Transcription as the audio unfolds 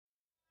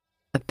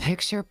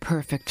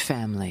picture-perfect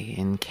family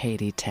in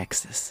Katy,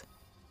 Texas.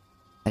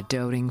 A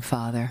doting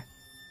father,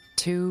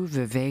 2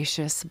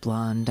 vivacious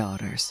blonde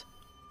daughters,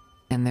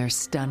 and their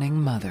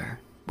stunning mother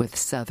with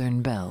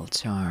Southern belle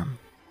charm.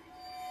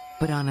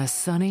 But on a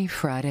sunny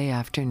Friday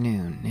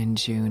afternoon in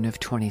June of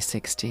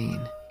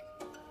 2016,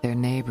 their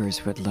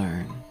neighbors would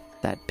learn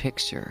that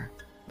picture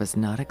was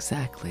not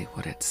exactly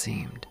what it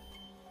seemed.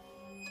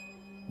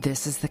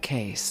 This is the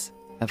case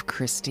of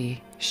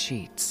Christy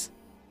Sheats.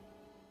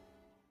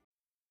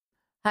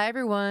 Hi,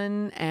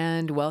 everyone,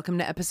 and welcome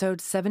to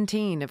episode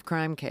 17 of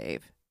Crime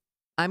Cave.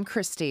 I'm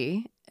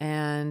Christy,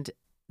 and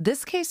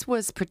this case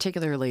was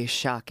particularly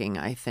shocking,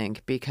 I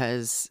think,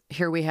 because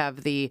here we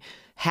have the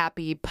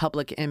happy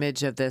public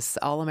image of this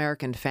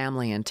all-American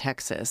family in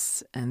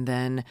Texas, and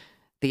then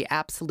the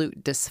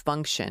absolute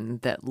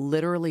dysfunction that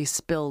literally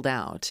spilled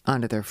out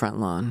onto their front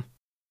lawn.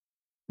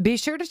 Be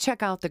sure to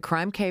check out the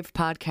Crime Cave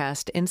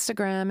podcast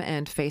Instagram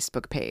and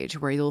Facebook page,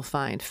 where you'll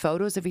find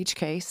photos of each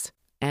case.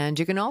 And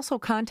you can also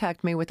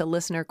contact me with a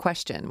listener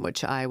question,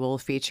 which I will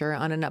feature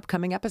on an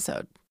upcoming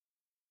episode.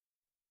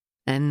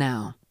 And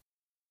now,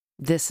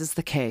 this is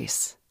the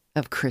case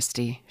of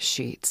Christy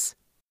Sheats.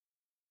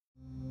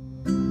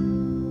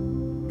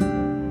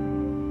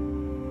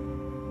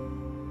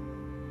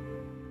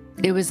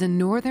 It was in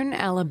northern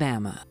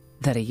Alabama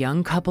that a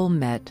young couple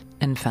met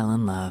and fell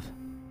in love.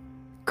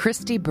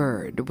 Christy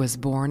Bird was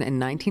born in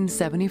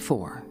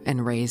 1974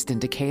 and raised in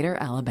Decatur,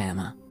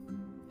 Alabama.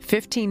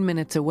 15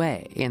 minutes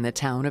away in the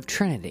town of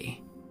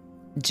Trinity,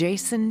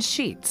 Jason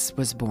Sheats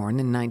was born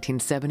in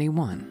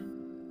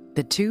 1971.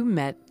 The two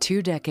met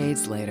 2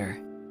 decades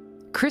later.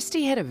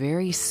 Christy had a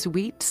very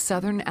sweet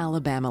Southern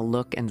Alabama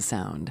look and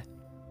sound,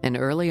 and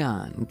early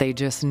on, they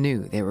just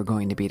knew they were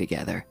going to be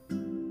together.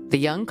 The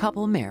young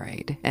couple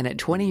married, and at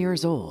 20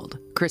 years old,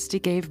 Christy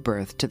gave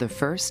birth to the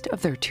first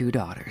of their 2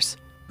 daughters,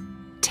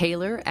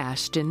 Taylor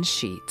Ashton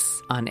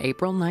Sheats, on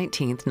April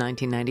 19,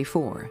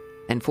 1994,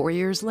 and 4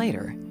 years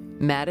later,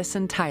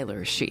 Madison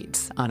Tyler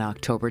Sheats on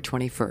October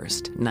 21,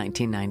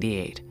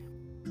 1998.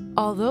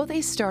 Although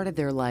they started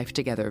their life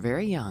together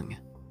very young,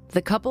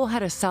 the couple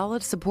had a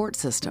solid support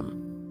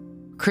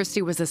system.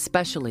 Christy was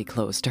especially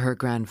close to her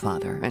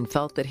grandfather and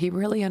felt that he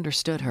really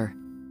understood her.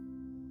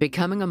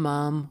 Becoming a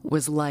mom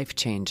was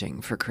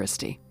life-changing for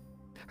Christy.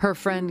 Her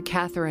friend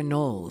Catherine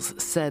Knowles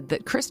said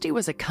that Christy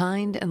was a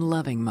kind and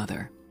loving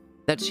mother,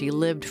 that she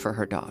lived for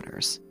her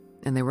daughters,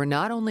 and they were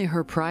not only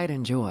her pride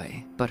and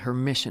joy, but her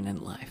mission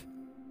in life.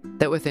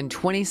 That within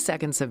 20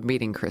 seconds of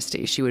meeting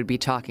Christy, she would be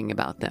talking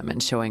about them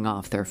and showing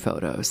off their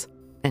photos.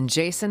 And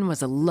Jason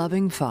was a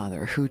loving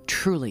father who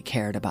truly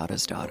cared about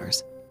his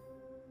daughters.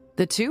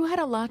 The two had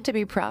a lot to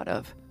be proud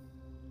of.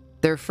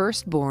 Their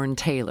firstborn,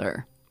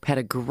 Taylor, had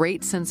a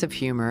great sense of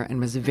humor and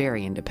was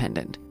very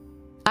independent.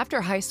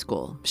 After high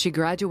school, she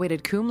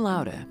graduated cum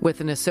laude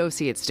with an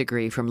associate's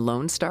degree from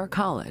Lone Star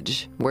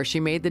College, where she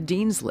made the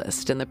dean's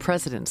list and the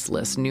president's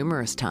list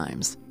numerous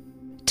times.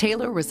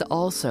 Taylor was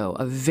also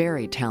a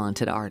very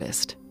talented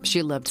artist.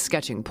 She loved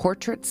sketching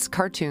portraits,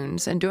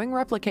 cartoons, and doing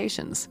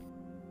replications.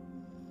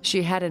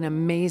 She had an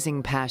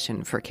amazing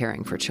passion for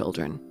caring for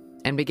children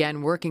and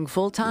began working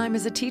full-time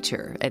as a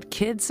teacher at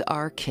Kids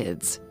Are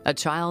Kids, a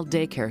child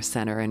daycare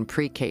center and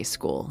pre-K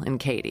school in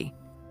Katy,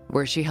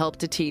 where she helped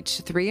to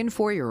teach 3- and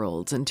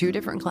 4-year-olds in 2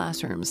 different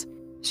classrooms.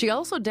 She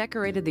also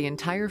decorated the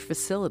entire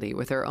facility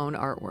with her own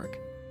artwork.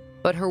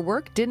 But her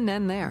work didn't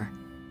end there.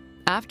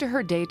 After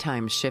her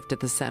daytime shift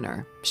at the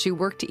center, she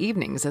worked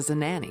evenings as a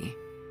nanny.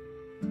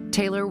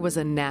 Taylor was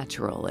a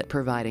natural at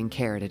providing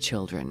care to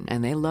children,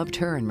 and they loved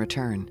her in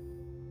return.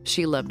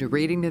 She loved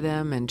reading to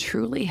them and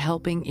truly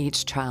helping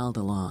each child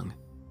along.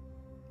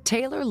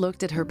 Taylor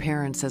looked at her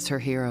parents as her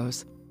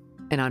heroes,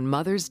 and on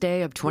Mother's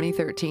Day of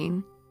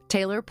 2013,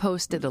 Taylor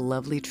posted a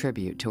lovely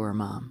tribute to her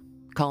mom,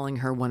 calling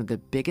her one of the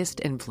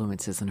biggest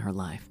influences in her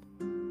life.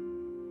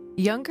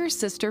 Younger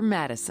sister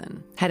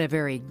Madison had a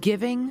very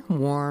giving,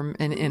 warm,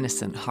 and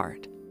innocent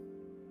heart.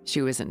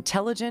 She was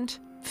intelligent,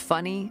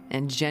 funny,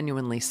 and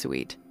genuinely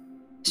sweet.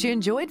 She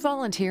enjoyed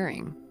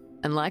volunteering,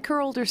 and like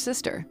her older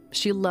sister,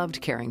 she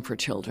loved caring for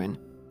children.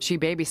 She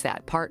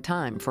babysat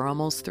part-time for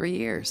almost 3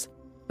 years,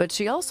 but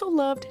she also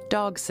loved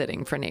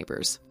dog-sitting for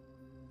neighbors.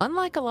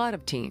 Unlike a lot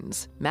of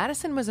teens,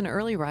 Madison was an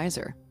early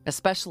riser,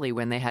 especially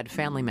when they had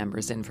family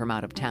members in from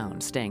out of town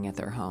staying at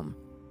their home.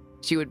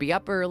 She would be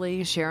up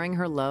early, sharing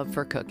her love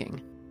for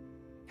cooking.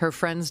 Her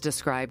friends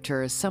described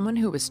her as someone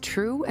who was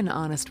true and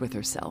honest with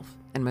herself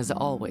and was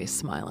always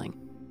smiling.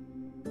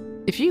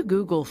 If you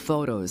Google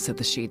photos of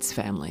the Sheats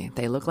family,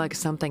 they look like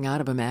something out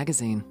of a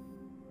magazine.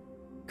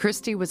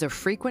 Christy was a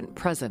frequent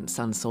presence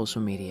on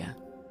social media,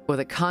 with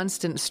a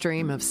constant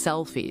stream of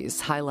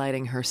selfies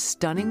highlighting her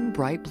stunning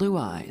bright blue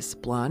eyes,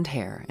 blonde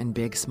hair, and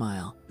big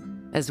smile,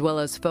 as well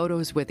as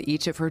photos with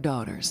each of her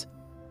daughters.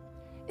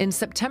 In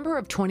September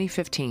of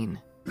 2015,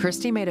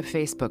 Christy made a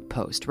Facebook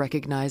post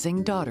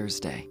recognizing Daughter's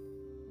Day.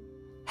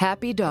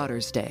 Happy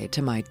Daughter's Day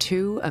to my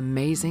 2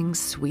 amazing,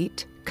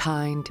 sweet,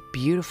 kind,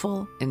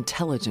 beautiful,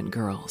 intelligent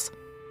girls.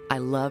 I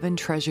love and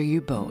treasure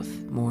you both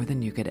more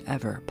than you could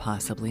ever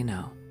possibly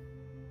know.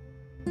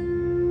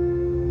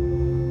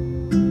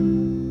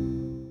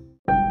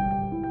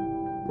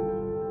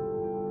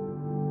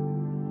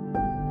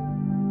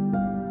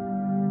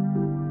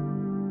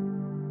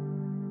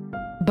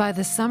 By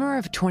the summer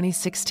of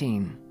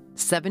 2016,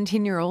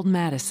 17-year-old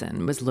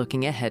Madison was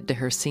looking ahead to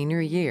her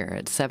senior year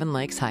at Seven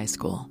Lakes High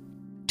School.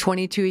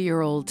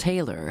 22-year-old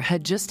Taylor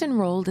had just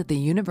enrolled at the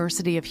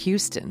University of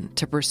Houston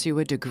to pursue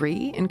a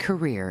degree and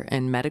career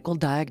in medical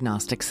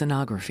diagnostic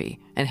sonography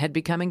and had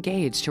become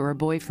engaged to her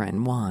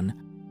boyfriend, Juan.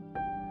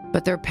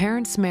 But their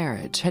parents'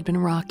 marriage had been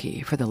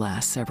rocky for the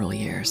last several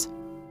years.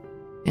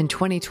 In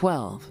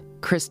 2012,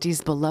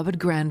 Christy's beloved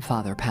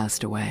grandfather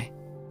passed away,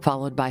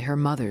 followed by her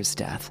mother's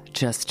death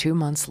just 2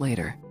 months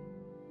later.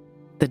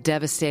 The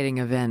devastating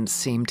events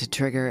seemed to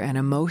trigger an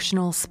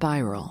emotional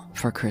spiral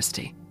for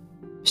Christy.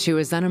 She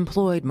was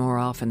unemployed more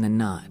often than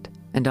not,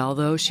 and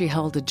although she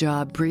held a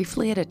job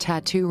briefly at a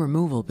tattoo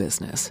removal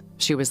business,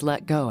 she was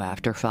let go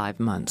after 5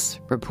 months,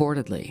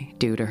 reportedly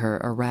due to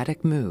her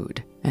erratic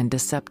mood and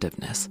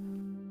deceptiveness.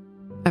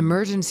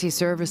 Emergency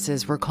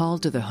services were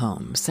called to the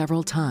home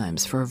several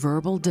times for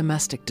verbal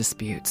domestic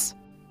disputes.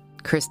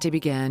 Christy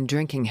began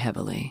drinking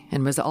heavily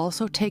and was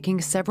also taking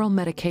several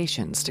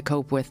medications to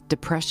cope with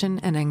depression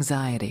and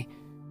anxiety.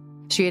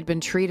 She had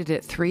been treated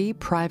at 3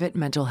 private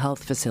mental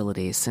health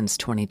facilities since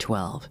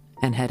 2012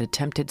 and had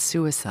attempted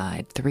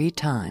suicide 3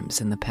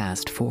 times in the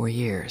past 4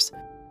 years.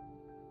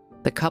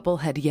 The couple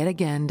had yet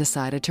again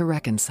decided to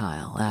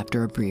reconcile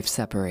after a brief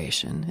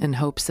separation in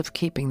hopes of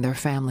keeping their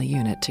family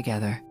unit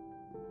together.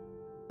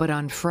 But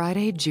on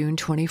Friday, June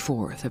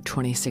 24th of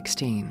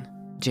 2016,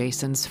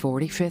 Jason's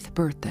 45th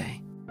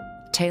birthday,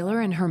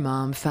 Taylor and her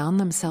mom found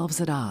themselves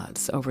at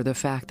odds over the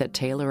fact that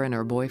Taylor and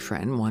her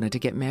boyfriend wanted to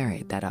get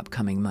married that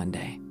upcoming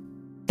Monday.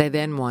 They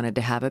then wanted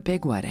to have a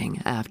big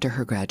wedding after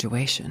her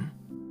graduation.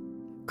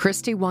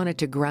 Christy wanted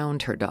to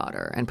ground her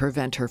daughter and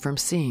prevent her from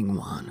seeing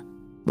Juan,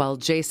 while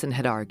Jason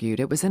had argued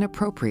it was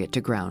inappropriate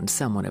to ground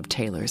someone of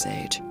Taylor's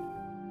age.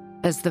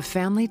 As the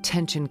family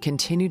tension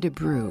continued to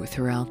brew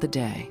throughout the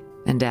day,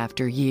 and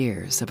after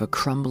years of a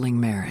crumbling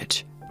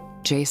marriage,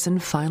 Jason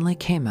finally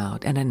came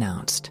out and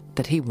announced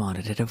that he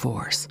wanted a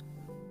divorce,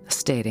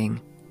 stating,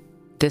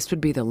 "This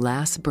would be the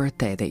last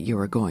birthday that you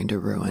are going to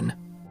ruin."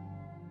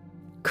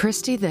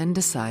 Christy then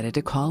decided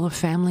to call a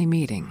family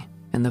meeting,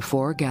 and the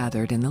 4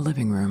 gathered in the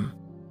living room.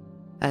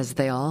 As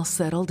they all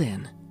settled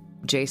in,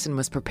 Jason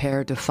was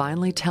prepared to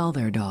finally tell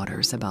their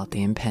daughters about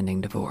the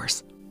impending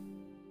divorce.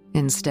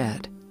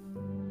 Instead,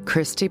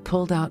 Christy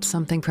pulled out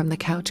something from the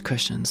couch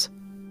cushions,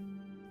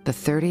 the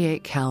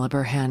 .38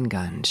 caliber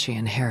handgun she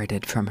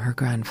inherited from her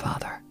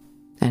grandfather,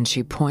 and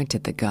she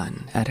pointed the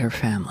gun at her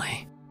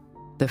family.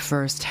 The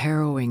first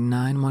harrowing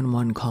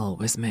 911 call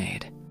was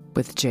made,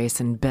 with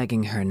Jason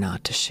begging her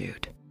not to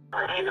shoot.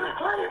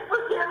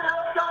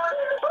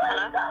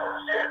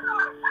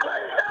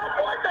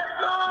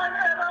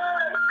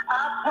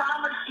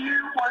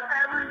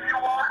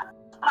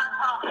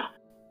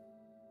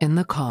 In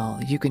the call,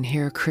 you can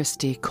hear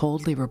Christy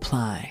coldly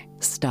reply,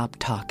 "Stop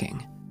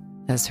talking,"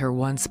 as her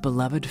once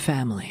beloved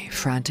family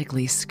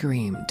frantically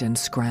screamed and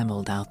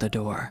scrambled out the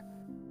door,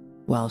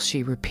 while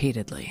she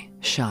repeatedly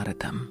shot at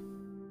them.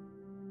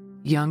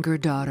 Younger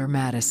daughter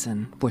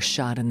Madison was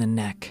shot in the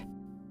neck.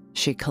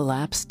 She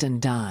collapsed and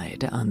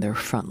died on their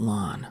front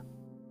lawn.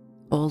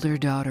 Older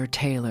daughter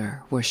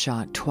Taylor was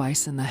shot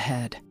twice in the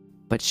head,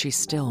 but she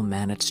still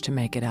managed to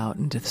make it out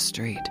into the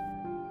street.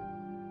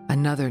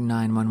 Another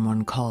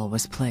 911 call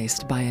was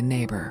placed by a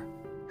neighbor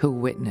who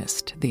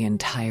witnessed the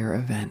entire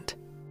event.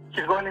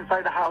 She's going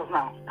inside the house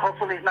now.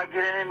 Hopefully he's not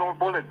getting any more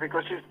bullets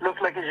because she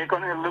looks like she's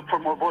going to look for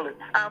more bullets.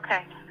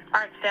 Okay. All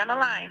right, stay on the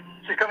line.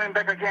 She's coming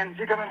back again.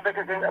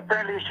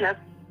 Apparently she has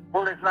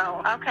bullets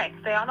now. Okay,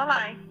 stay on the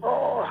line.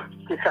 Oh,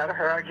 he shot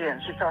her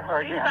again. She shot her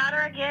again. You shot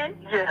her again?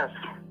 Yes.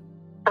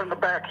 From the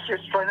back. She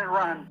was trying to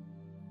run.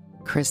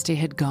 Christy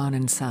had gone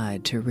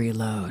inside to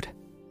reload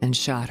and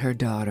shot her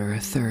daughter a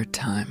 3rd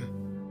time.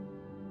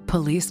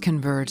 Police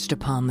converged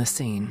upon the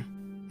scene,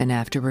 and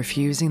after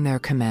refusing their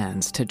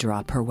commands to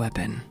drop her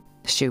weapon,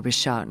 she was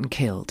shot and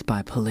killed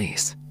by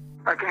police.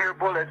 I can hear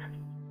bullets.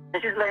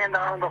 She's laying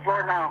down on the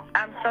floor now.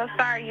 I'm so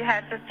sorry you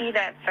had to see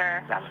that,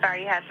 sir. I'm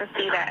sorry you had to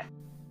see that.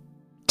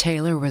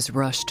 Taylor was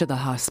rushed to the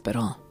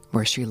hospital,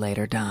 where she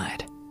later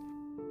died.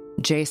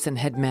 Jason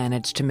had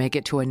managed to make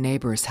it to a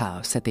neighbor's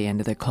house at the end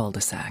of the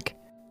cul-de-sac.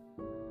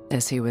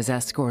 As he was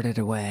escorted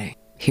away,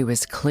 he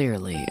was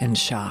clearly in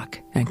shock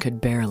and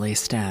could barely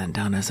stand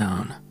on his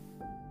own.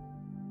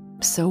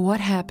 So what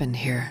happened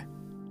here?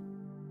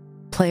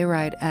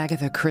 Playwright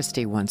Agatha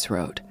Christie once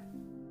wrote,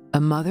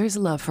 "A mother's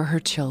love for her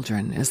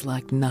children is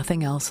like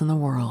nothing else in the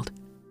world.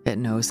 It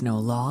knows no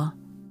law,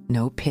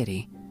 no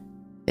pity.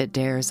 It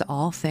dares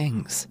all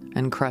things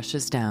and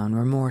crushes down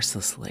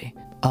remorselessly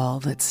all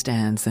that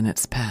stands in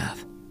its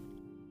path."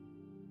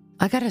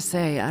 I gotta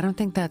say, I don't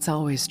think that's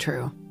always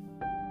true.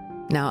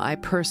 Now, I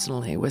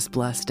personally was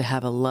blessed to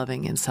have a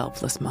loving and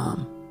selfless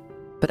mom,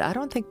 but I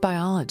don't think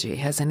biology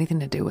has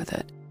anything to do with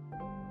it.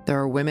 There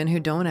are women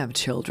who don't have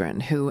children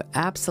who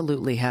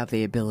absolutely have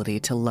the ability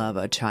to love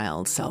a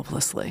child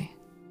selflessly.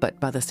 But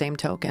by the same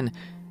token,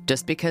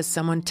 just because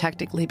someone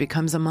technically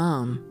becomes a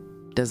mom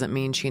doesn't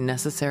mean she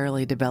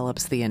necessarily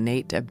develops the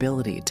innate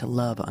ability to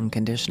love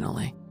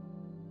unconditionally.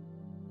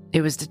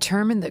 It was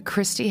determined that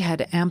Christy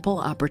had ample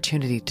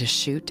opportunity to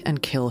shoot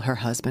and kill her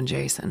husband,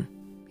 Jason,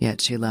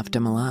 yet she left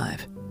him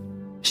alive.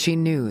 She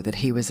knew that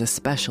he was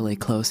especially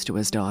close to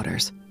his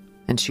daughters,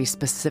 and she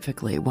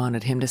specifically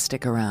wanted him to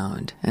stick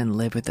around and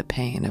live with the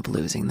pain of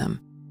losing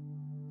them.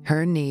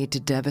 Her need to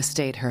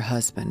devastate her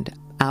husband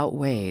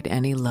outweighed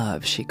any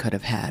love she could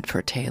have had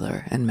for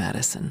Taylor and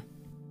Madison.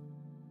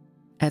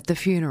 At the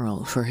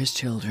funeral for his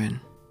children,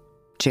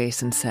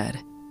 Jason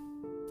said,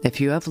 "If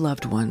you have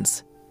loved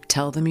ones,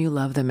 tell them you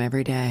love them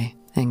every day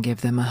and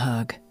give them a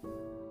hug,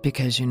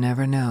 because you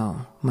never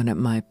know when it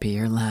might be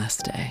your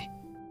last day."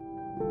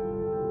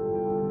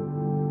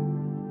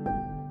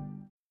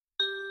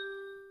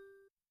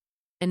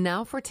 And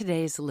now for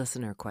today's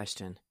listener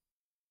question.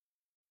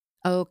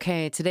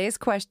 Okay, today's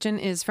question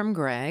is from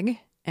Greg,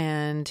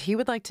 and he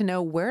would like to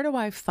know, where do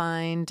I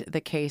find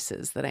the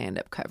cases that I end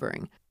up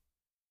covering?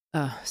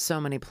 So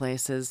many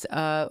places.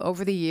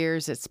 Over the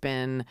years, it's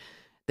been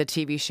the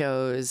TV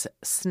shows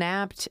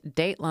Snapped,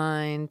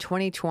 Dateline,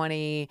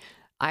 2020,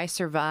 I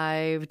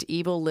Survived,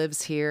 Evil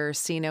Lives Here,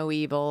 See No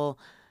Evil.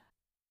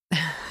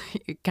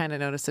 You kind of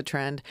notice a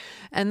trend.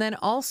 And then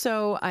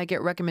also I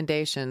get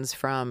recommendations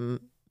from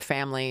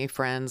family,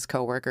 friends,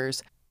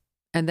 coworkers.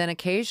 And then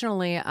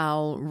occasionally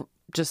I'll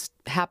just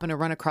happen to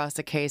run across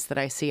a case that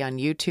I see on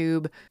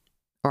YouTube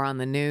or on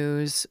the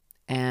news,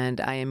 and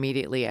I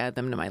immediately add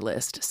them to my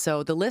list.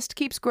 So the list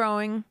keeps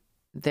growing.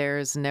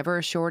 There's never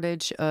a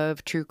shortage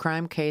of true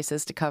crime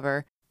cases to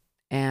cover,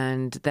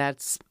 and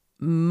that's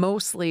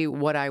mostly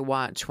what I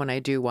watch when I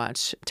do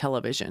watch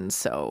television.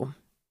 So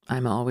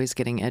I'm always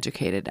getting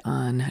educated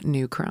on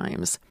new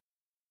crimes.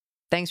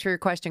 Thanks for your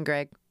question,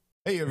 Greg.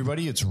 Hey,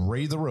 everybody, it's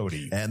Ray the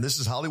Roadie. And this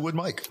is Hollywood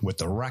Mike With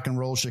the Rock and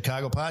Roll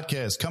Chicago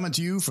podcast, coming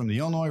to you from the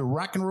Illinois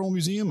Rock and Roll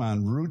Museum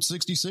on Route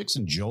 66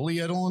 in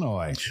Joliet,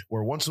 Illinois.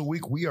 Where once a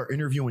week we are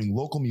interviewing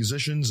local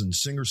musicians and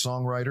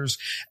singer-songwriters.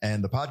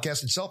 And the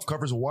podcast itself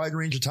covers a wide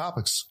range of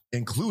topics,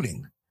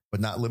 including, but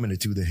not limited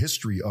to, the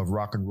history of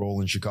rock and roll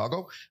in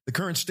Chicago, the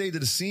current state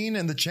of the scene,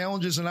 and the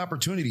challenges and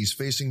opportunities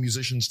facing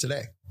musicians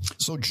today.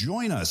 So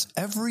join us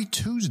every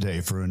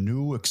Tuesday for a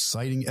new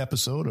exciting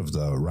episode of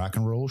the Rock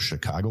and Roll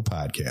Chicago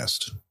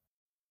podcast.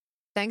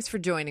 Thanks for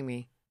joining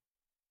me.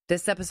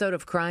 This episode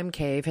of Crime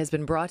Cave has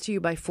been brought to you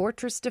by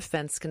Fortress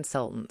Defense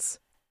Consultants,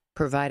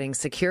 providing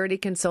security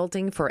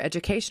consulting for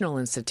educational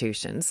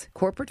institutions,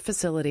 corporate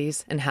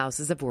facilities, and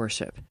houses of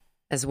worship,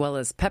 as well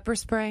as pepper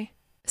spray,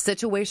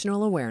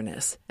 situational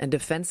awareness, and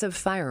defensive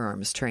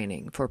firearms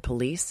training for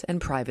police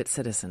and private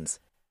citizens.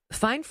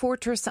 Find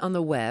Fortress on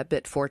the web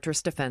at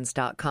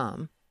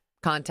fortressdefense.com.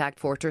 Contact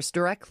Fortress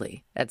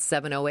directly at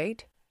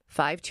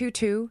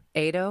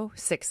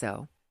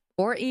 708-522-8060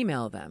 or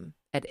email them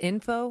at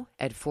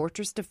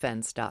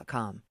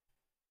info@fortressdefense.com.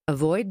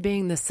 Avoid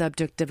being the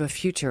subject of a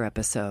future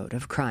episode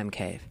of Crime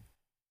Cave.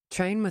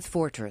 Train with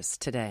Fortress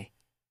today.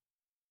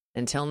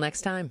 Until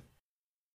next time.